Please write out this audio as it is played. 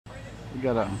We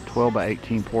got a 12 by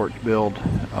 18 porch build,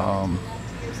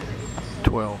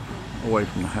 12 away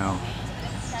from the house,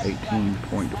 18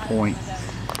 point to point.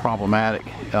 Problematic.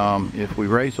 If we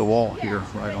raise the wall here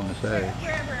right on this edge,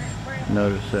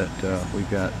 notice that we've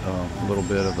got a little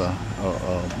bit of a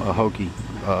hokey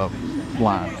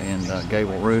line and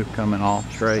gable roof coming off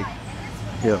straight.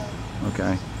 Yep.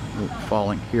 Okay.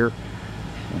 Falling here,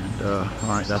 and all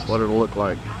right, that's what it'll look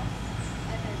like.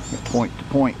 Point to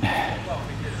point.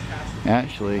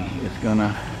 Actually, it's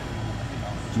gonna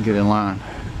get in line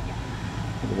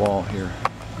with the wall here.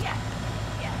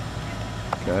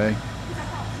 Okay.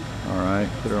 All right,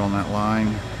 put it on that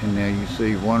line, and now you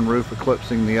see one roof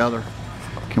eclipsing the other.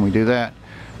 Can we do that?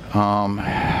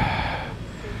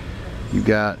 You've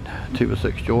got 2 by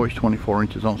 6 joists, 24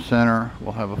 inches on center.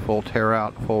 We'll have a full tear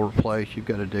out, full replace. You've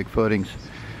got to dig footings,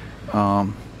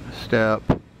 step,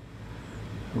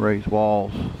 raised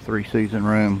walls, 3-season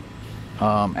room.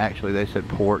 Actually, they said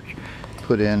porch.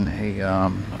 Put in a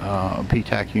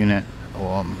PTAC unit,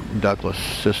 ductless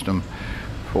system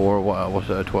for what was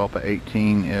a 12 by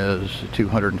 18 is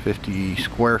 250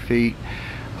 square feet.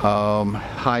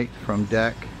 Height from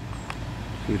deck,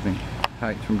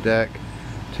 height from deck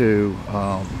to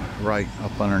right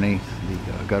up underneath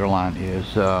the gutter line is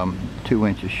 2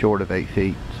 inches short of 8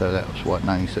 feet. So that was what,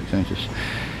 96 inches.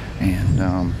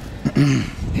 And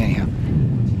anyhow.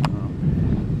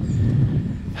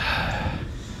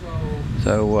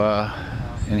 So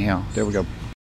anyhow, there we go.